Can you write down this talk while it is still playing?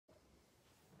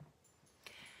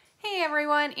Hey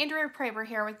everyone, AndreaProeber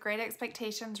here with Great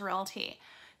Expectations Realty.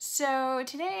 So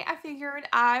today I figured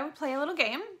I would play a little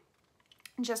game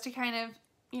just to kind of,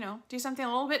 do something a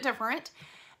little bit different.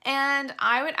 And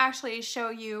I would actually show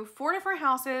you 4 different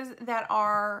houses that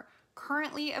are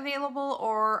currently available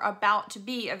or about to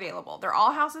be available. They're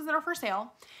all houses that are for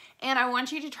sale. And I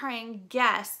want you to try and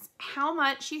guess how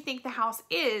much you think the house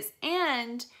is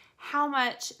and how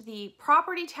much the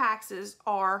property taxes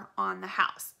are on the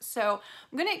house. So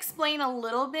I'm going to explain a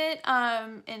little bit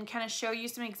and kind of show you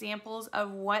some examples of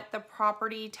what the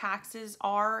property taxes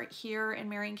are here in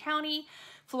Marion County,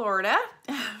 Florida,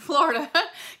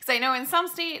 because I know in some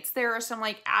states there are some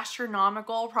like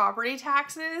astronomical property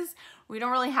taxes. We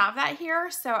don't really have that here.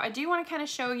 So I do want to kind of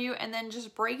show you and then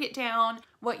just break it down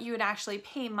what you would actually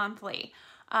pay monthly.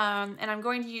 And I'm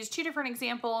going to use 2 different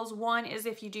examples. One is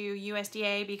if you do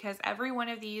USDA, because every one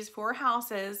of these 4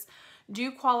 houses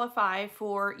do qualify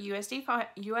for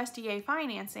USDA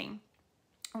financing,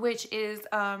 which is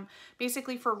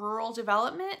basically for rural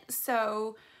development.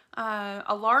 So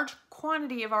a large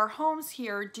quantity of our homes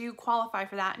here do qualify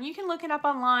for that. And you can look it up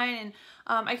online, and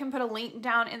I can put a link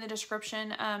down in the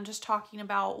description just talking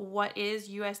about what is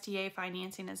USDA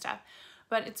financing and stuff.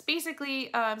 But it's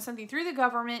basically something through the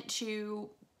government to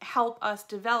help us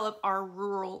develop our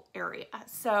rural area.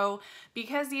 So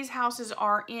because these houses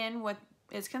are in what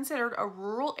is considered a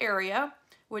rural area,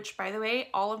 which by the way,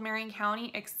 all of Marion County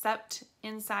except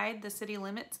inside the city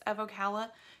limits of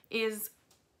Ocala is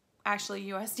actually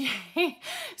USDA.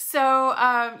 So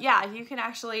yeah, you can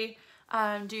actually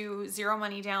do zero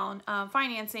money down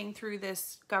financing through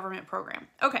this government program.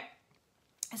 Okay,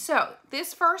 so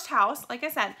this first house, like I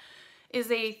said,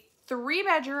 is a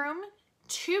 3-bedroom,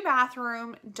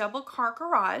 2-bathroom, double car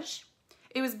garage.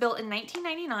 It was built in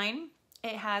 1999.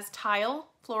 It has tile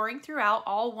flooring throughout,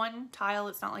 all one tile.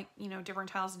 It's not like, different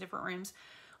tiles in different rooms.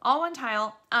 All one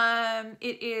tile.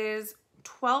 It is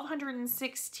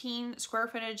 1,216 square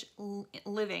footage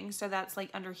living. So that's like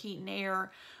under heat and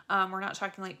air. We're not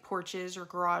talking like porches or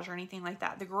garage or anything like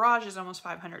that. The garage is almost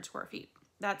 500 square feet.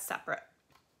 That's separate.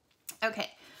 Okay.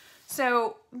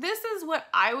 So this is what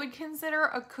I would consider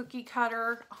a cookie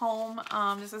cutter home.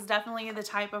 This is definitely the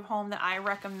type of home that I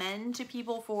recommend to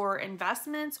people for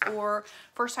investments or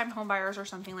first time home buyers or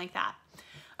something like that.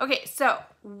 Okay, so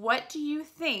what do you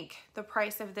think the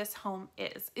price of this home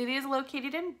is? It is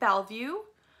located in Bellevue,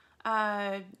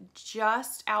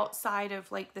 just outside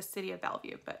of like the city of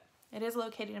Bellevue, but it is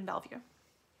located in Bellevue.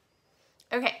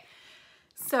 Okay,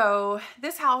 so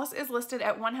this house is listed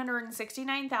at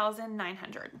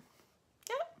 $169,900.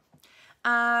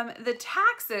 The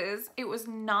taxes, it was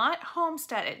not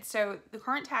homesteaded. So the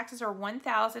current taxes are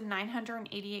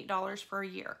 $1,988 for a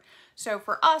year. So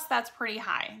for us, that's pretty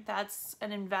high. That's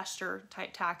an investor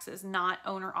type taxes, not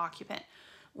owner occupant.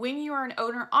 When you are an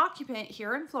owner occupant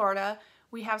here in Florida,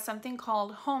 we have something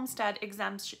called homestead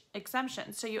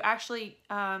exemption. So you actually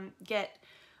get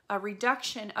a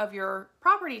reduction of your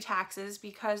property taxes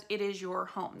because it is your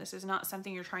home. This is not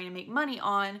something you're trying to make money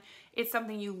on. It's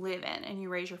something you live in and you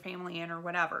raise your family in or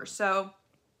whatever. So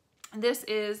this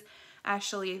is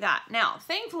actually that. Now,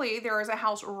 thankfully, there is a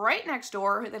house right next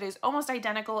door that is almost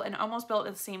identical and almost built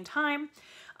at the same time.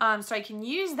 So I can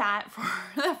use that for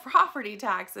the property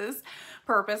taxes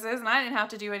purposes, and I didn't have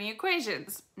to do any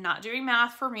equations. Not doing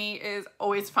math for me is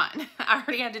always fun. I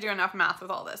already had to do enough math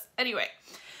with all this. Anyway.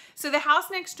 So the house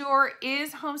next door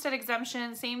is homestead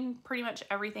exemption, same pretty much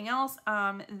everything else.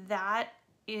 That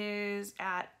is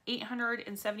at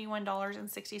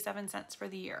 $871.67 for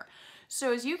the year.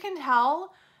 So as you can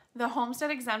tell, the homestead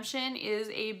exemption is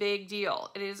a big deal.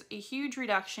 It is a huge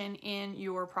reduction in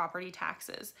your property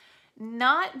taxes.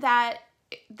 Not that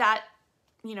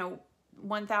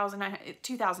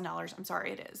 $2,000, I'm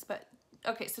sorry, it is, but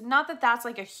okay, so not that that's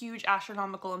like a huge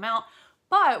astronomical amount.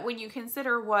 But when you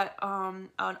consider what an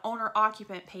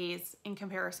owner-occupant pays in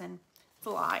comparison, it's a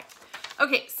lot.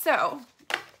 Okay, so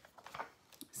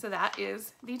that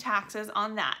is the taxes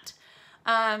on that.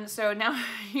 So now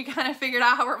you kind of figured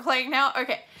out how we're playing now?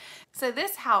 Okay, so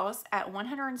this house at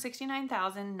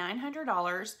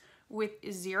 $169,900 with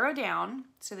 0 down,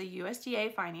 so the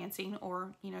USDA financing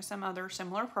or, some other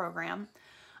similar program.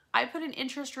 I put an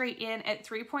interest rate in at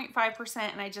 3.5%,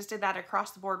 and I just did that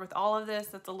across the board with all of this.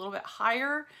 That's a little bit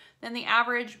higher than the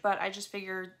average, but I just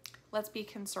figured let's be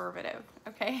conservative,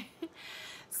 okay?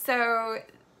 So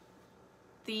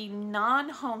the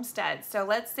non-homestead, so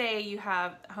let's say you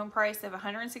have a home price of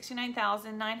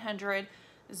 $169,900,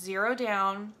 0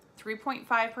 down,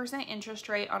 3.5% interest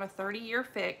rate on a 30-year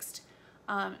fixed,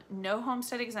 no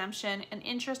homestead exemption, and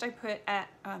interest I put at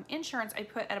insurance I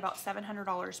put at about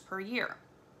 $700 per year.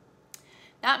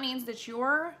 That means that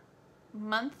your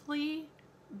monthly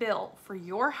bill for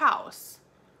your house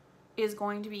is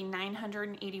going to be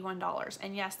 $981.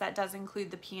 And yes, that does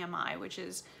include the PMI, which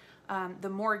is the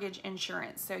mortgage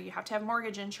insurance. So you have to have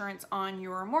mortgage insurance on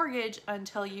your mortgage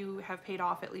until you have paid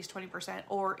off at least 20%,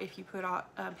 or if you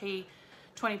pay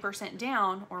 20%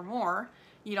 down or more,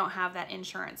 you don't have that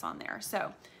insurance on there.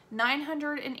 So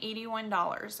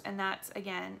 $981, and that's,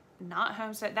 again, not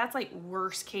homestead. That's like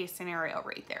worst case scenario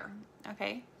right there,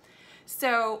 okay?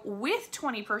 So with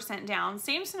 20% down,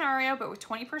 same scenario, but with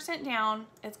 20% down,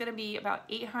 it's gonna be about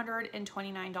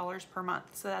 $829 per month.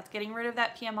 So that's getting rid of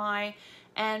that PMI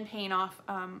and paying off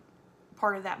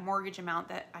part of that mortgage amount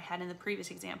that I had in the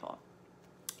previous example,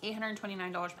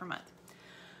 $829 per month.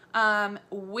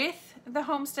 With the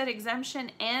homestead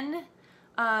exemption and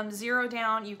zero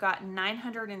down, you've got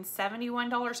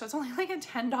 $971. So it's only like a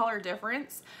 $10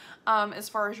 difference as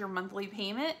far as your monthly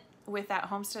payment with that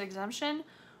homestead exemption.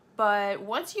 But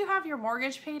once you have your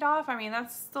mortgage paid off, I mean,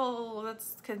 that's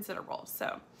considerable.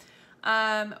 So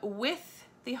with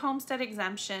the homestead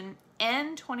exemption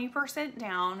and 20%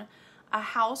 down, a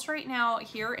house right now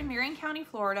here in Marion County,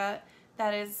 Florida,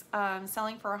 that is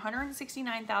selling for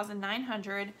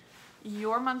 $169,900,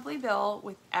 your monthly bill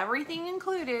with everything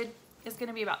included is going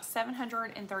to be about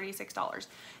 $736.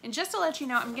 And just to let you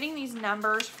know, I'm getting these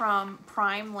numbers from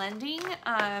Prime Lending.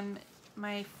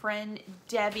 My friend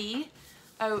Debbie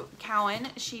Cowan,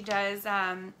 she does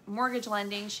mortgage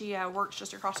lending. She works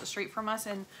just across the street from us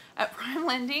at Prime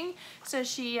Lending. So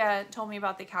she told me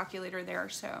about the calculator there.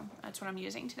 So that's what I'm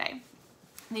using today.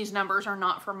 These numbers are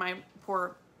not for my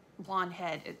poor blonde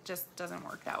head. It just doesn't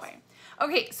work that way.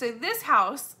 Okay, so this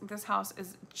house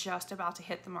is just about to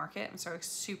hit the market. I'm so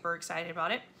super excited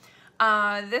about it.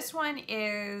 This one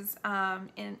is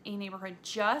in a neighborhood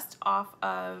just off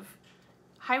of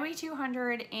Highway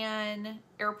 200 and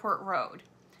Airport Road.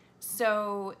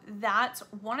 So that's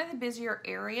one of the busier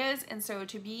areas, and so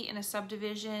to be in a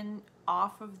subdivision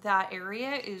off of that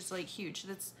area is like huge.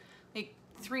 That's like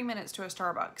 3 minutes to a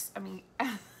Starbucks. I mean,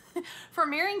 for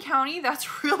Marion County,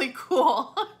 that's really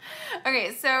cool.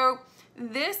 Okay, so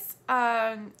this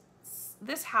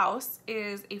house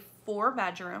is a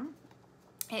 4-bedroom.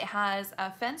 It has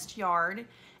a fenced yard.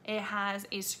 It has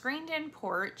a screened-in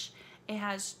porch. It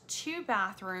has 2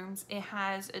 bathrooms. It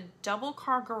has a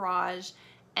double-car garage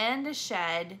and a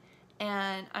shed,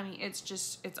 and I mean, it's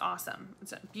awesome.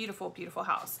 It's a beautiful, beautiful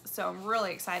house. So I'm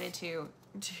really excited to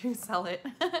sell it.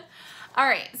 All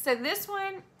right, so this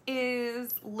one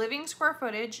is living square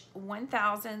footage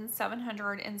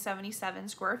 1,777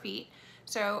 square feet.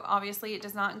 So obviously it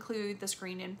does not include the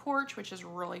screened-in porch, which is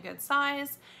really good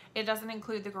size. It doesn't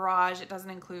include the garage. It doesn't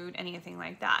include anything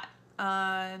like that.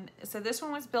 So this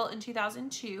one was built in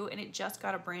 2002, and it just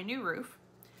got a brand new roof.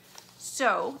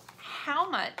 So how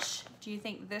much do you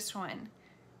think this one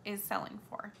is selling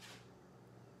for?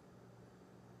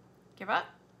 Give up?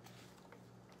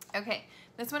 Okay,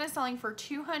 this one is selling for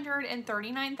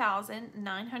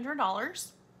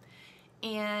 $239,900.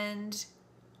 And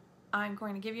I'm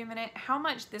going to give you a minute. How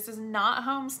much? This is not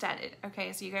homesteaded.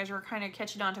 Okay, so you guys are kind of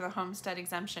catching on to the homestead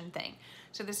exemption thing.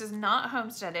 So this is not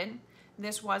homesteaded.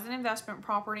 This was an investment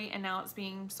property, and now it's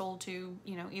being sold to,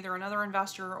 you know, either another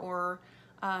investor or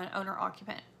an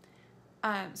owner-occupant.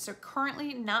 So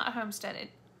currently not homesteaded.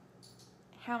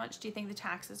 How much do you think the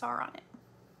taxes are on it?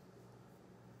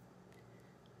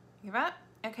 Give up?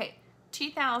 Okay,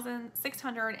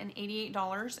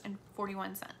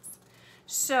 $2,688.41.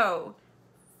 So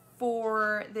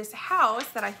for this house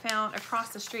that I found across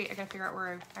the street, I gotta figure out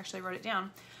where I actually wrote it down.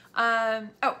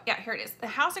 Oh yeah, here it is. The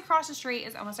house across the street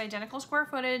is almost identical square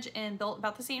footage and built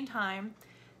about the same time.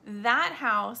 That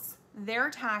house, their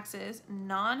taxes,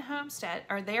 non-homestead,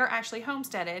 or they are actually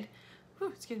homesteaded.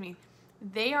 Whew, excuse me.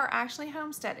 They are actually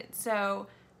homesteaded. So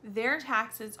their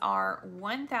taxes are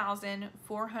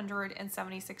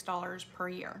 $1,476 per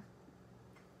year,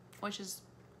 which is,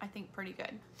 I think, pretty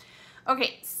good.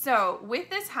 Okay, so with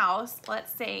this house,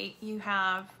 let's say you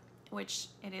have, which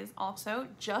it is also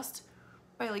just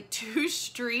by like 2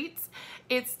 streets,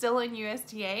 it's still in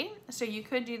USDA, so you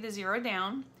could do the zero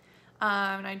down.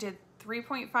 And I did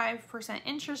 3.5%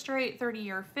 interest rate,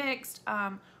 30-year fixed,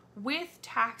 with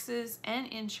taxes and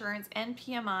insurance and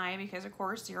PMI, because of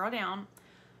course zero down,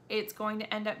 it's going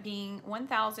to end up being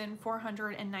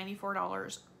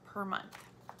 $1,494 per month.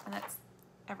 And that's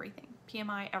everything,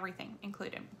 PMI, everything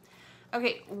included.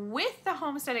 Okay, with the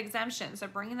homestead exemption, so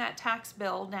bringing that tax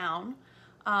bill down,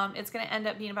 it's going to end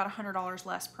up being about $100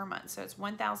 less per month. So it's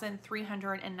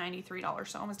 $1,393,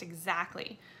 so almost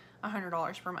exactly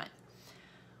 $100 per month.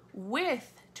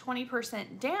 With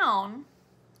 20% down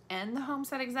and the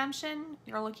homestead exemption,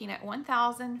 you're looking at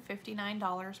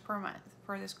 $1,059 per month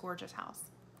for this gorgeous house.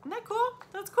 Isn't that cool?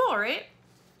 That's cool, right?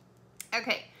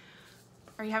 Okay,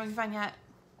 are you having fun yet?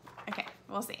 Okay,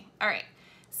 we'll see. All right,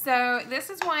 so this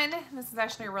is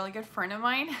actually a really good friend of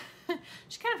mine.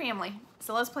 She's kind of family,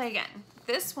 so let's play again.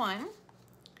 This one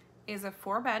is a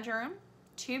 4-bedroom,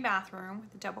 2-bathroom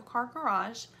with a double-car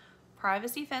garage,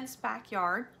 privacy fenced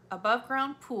backyard, above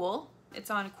ground pool. It's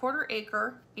on a 1/4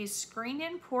 acre, a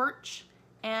screened-in porch,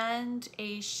 and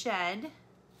a shed.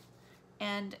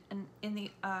 And in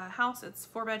the house, it's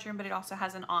 4-bedroom, but it also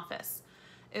has an office.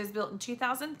 It was built in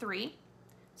 2003.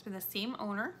 It's been the same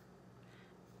owner.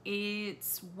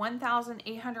 It's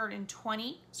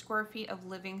 1,820 square feet of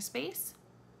living space.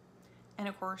 And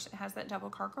of course, it has that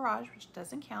double-car garage, which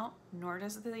doesn't count, nor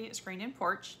does the screened-in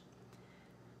porch.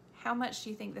 How much do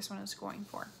you think this one is going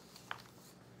for?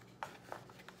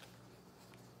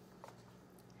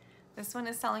 This one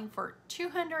is selling for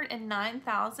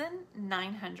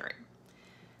 $209,900.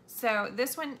 So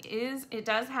this one it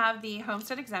does have the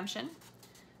homestead exemption.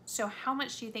 So how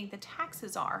much do you think the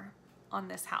taxes are on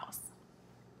this house?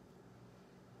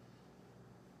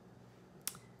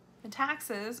 The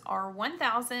taxes are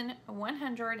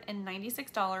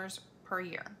 $1,196 per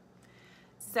year.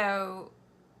 So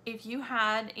if you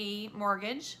had a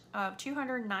mortgage of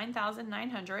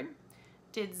 $209,900,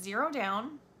 did 0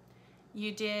 down,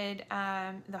 you did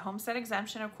the homestead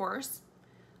exemption, of course,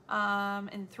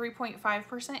 and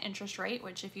 3.5% interest rate,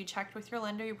 which if you checked with your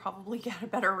lender, you probably get a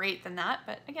better rate than that.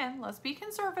 But again, let's be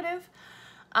conservative.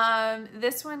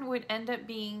 This one would end up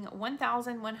being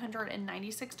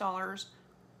 $1,196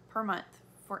 per month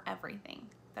for everything.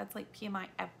 That's like PMI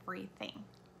everything.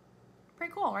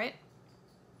 Pretty cool, right?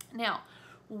 Now,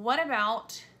 what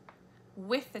about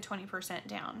with the 20%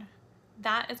 down?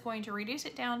 That is going to reduce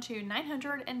it down to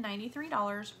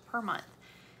 $993 per month.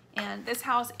 And this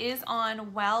house is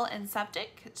on well and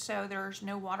septic, so there's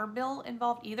no water bill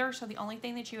involved either. So the only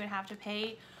thing that you would have to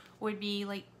pay would be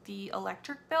like the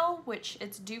electric bill, which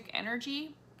it's Duke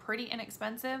Energy, pretty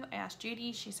inexpensive. I asked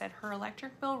Judy, she said her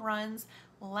electric bill runs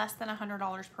less than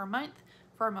 $100 per month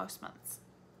for most months.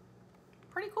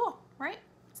 Pretty cool, right?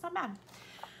 It's not bad.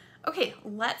 Okay,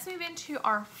 let's move into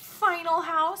our final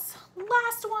house.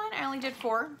 Last one, I only did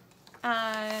 4.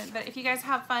 But if you guys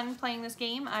have fun playing this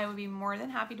game, I would be more than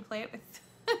happy to play it with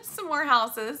some more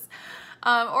houses.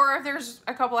 Or if there's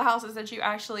a couple of houses that you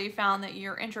actually found that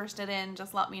you're interested in,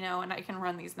 just let me know and I can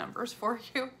run these numbers for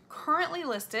you. Currently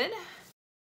listed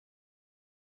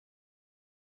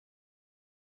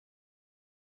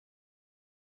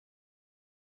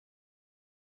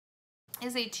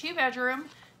is a 2-bedroom,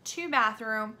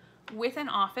 2-bathroom with an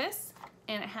office,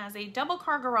 and it has a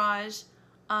double-car garage.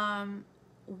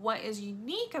 What is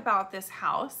unique about this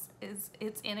house is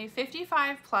it's in a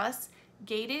 55+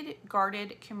 gated,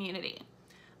 guarded community.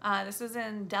 This is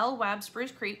in Del Webb,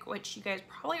 Spruce Creek, which you guys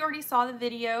probably already saw the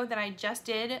video that I just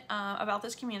did about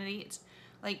this community. It's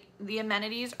like the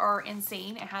amenities are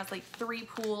insane. It has like 3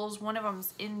 pools. One of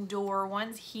them's indoor,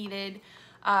 one's heated.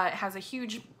 It has a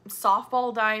huge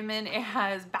softball diamond. It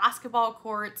has basketball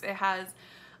courts. It has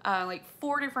like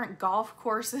 4 different golf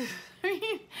courses. I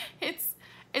mean,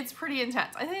 it's pretty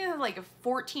intense. I think it's like a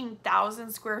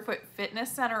 14,000 square foot fitness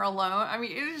center alone. I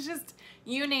mean, it's just,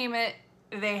 you name it,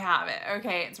 they have it.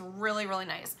 Okay, it's really, really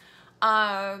nice.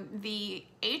 The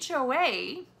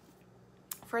HOA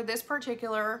for this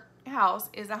particular house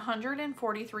is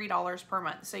 $143 per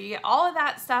month. So you get all of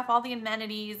that stuff, all the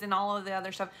amenities and all of the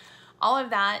other stuff. All of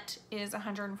that is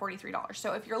 $143.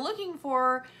 So if you're looking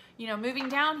for, you know, moving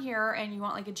down here and you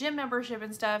want like a gym membership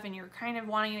and stuff, and you're kind of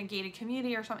wanting a gated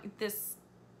community or something,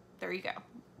 there you go,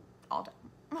 all done.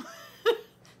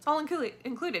 It's all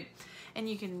included. And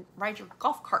you can ride your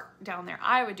golf cart down there.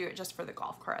 I would do it just for the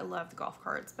golf cart. I love the golf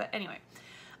carts, but anyway.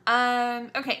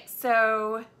 Okay,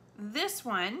 so this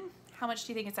one, how much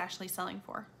do you think it's actually selling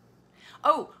for?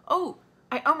 Oh,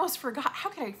 I almost forgot.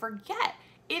 How could I forget?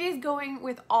 It is going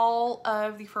with all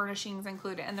of the furnishings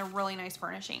included, and they're really nice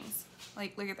furnishings.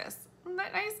 Like, look at this. Isn't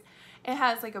that nice? It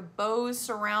has like a Bose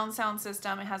surround sound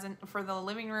system. It has, for the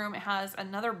living room, it has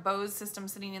another Bose system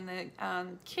sitting in the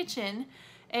kitchen.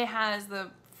 It has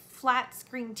the flat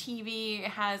screen TV.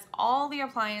 It has all the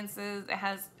appliances. It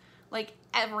has like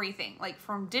everything, like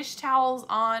from dish towels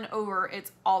on over,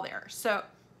 it's all there. So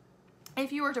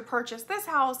if you were to purchase this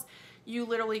house, you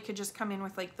literally could just come in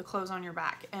with like the clothes on your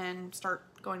back and start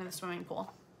going to the swimming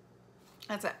pool.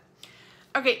 That's it.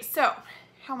 Okay, so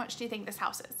how much do you think this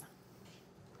house is?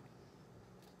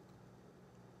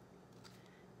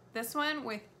 This one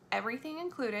with everything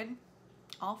included,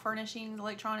 all furnishings,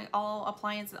 electronic, all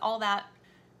appliances, all that,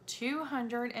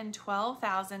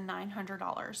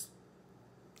 $212,900.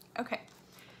 Okay,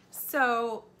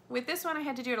 so with this one I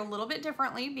had to do it a little bit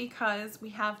differently because we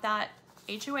have that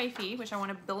HOA fee, which I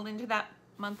want to build into that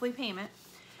monthly payment.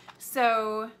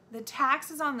 So the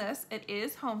taxes on this, it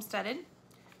is homesteaded.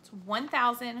 It's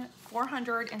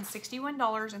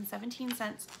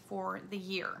 $1,461.17 for the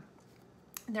year.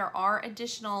 There are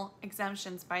additional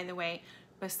exemptions, by the way,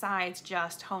 besides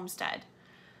just homestead.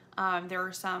 There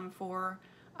are some for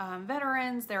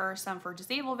veterans, there are some for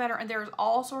disabled veterans, there's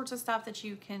all sorts of stuff that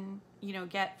you can,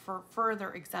 get for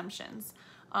further exemptions.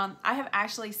 I have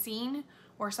actually seen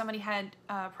where somebody had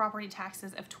property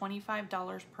taxes of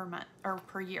 $25 per month, or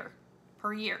per year.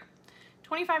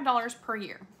 $25 per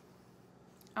year.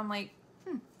 I'm like,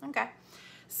 okay.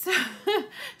 So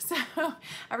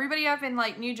everybody up in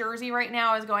like New Jersey right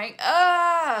now is going,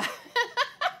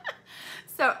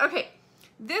 So, okay,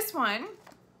 this one,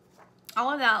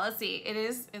 all of that, let's see,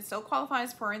 it still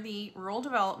qualifies for the rural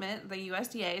development, the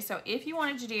USDA. So if you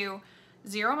wanted to do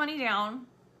zero money down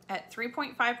at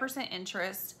 3.5%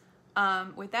 interest,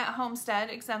 with that homestead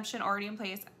exemption already in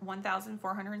place,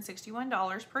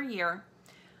 $1,461 per year,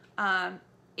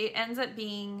 it ends up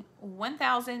being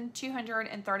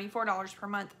 $1,234 per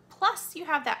month. Plus you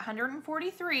have that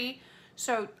 $143.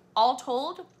 So all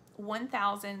told,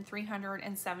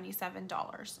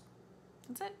 $1,377.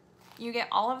 That's it. You get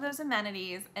all of those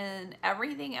amenities and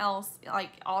everything else,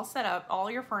 like all set up,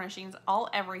 all your furnishings, all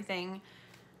everything.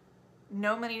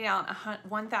 No money down,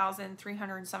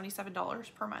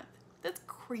 $1,377 per month. That's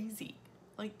crazy.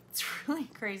 Like, it's really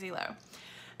crazy low.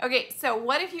 Okay, so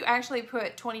what if you actually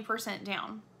put 20%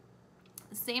 down?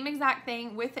 Same exact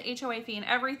thing with the HOA fee and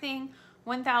everything,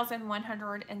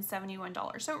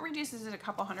 $1,171. So it reduces it a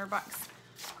couple $100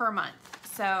 per month.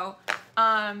 So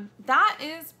that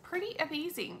is pretty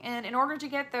amazing. And in order to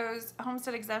get those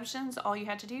homestead exemptions, all you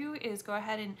had to do is go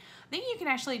ahead and, I think you can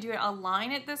actually do it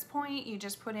online at this point. You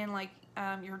just put in like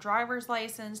your driver's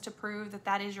license to prove that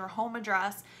that is your home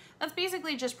address. That's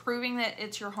basically just proving that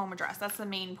it's your home address. That's the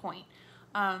main point.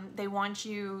 They want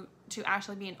you to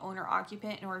actually be an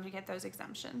owner-occupant in order to get those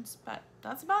exemptions. But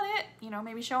that's about it.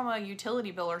 Maybe show them a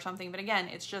utility bill or something. But again,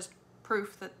 it's just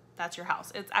proof that that's your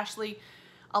house. It's actually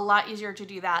a lot easier to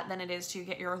do that than it is to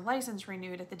get your license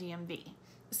renewed at the DMV.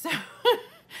 So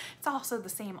it's also the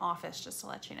same office, just to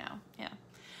let you know. Yeah.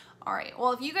 All right,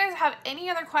 well, if you guys have any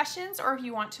other questions, or if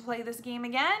you want to play this game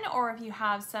again, or if you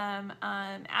have some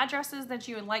addresses that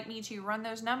you would like me to run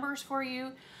those numbers for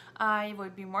you, I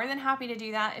would be more than happy to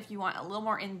do that. If you want a little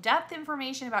more in-depth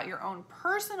information about your own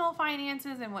personal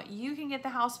finances and what you can get the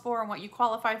house for and what you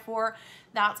qualify for,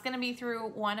 that's gonna be through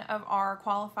one of our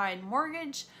qualified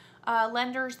mortgage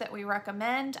lenders that we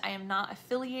recommend. I am not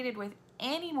affiliated with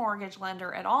any mortgage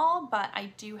lender at all, but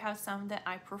I do have some that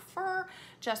I prefer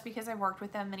just because I've worked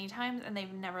with them many times and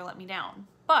they've never let me down.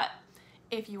 But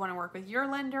if you want to work with your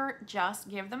lender, just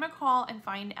give them a call and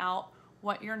find out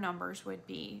what your numbers would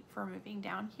be for moving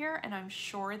down here, and I'm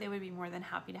sure they would be more than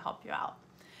happy to help you out.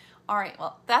 All right,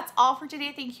 well, that's all for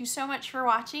today. Thank you so much for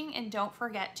watching, and don't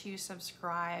forget to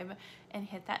subscribe and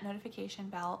hit that notification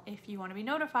bell if you want to be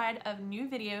notified of new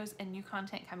videos and new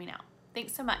content coming out.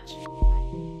 Thanks so much.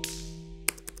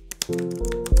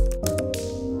 Bye.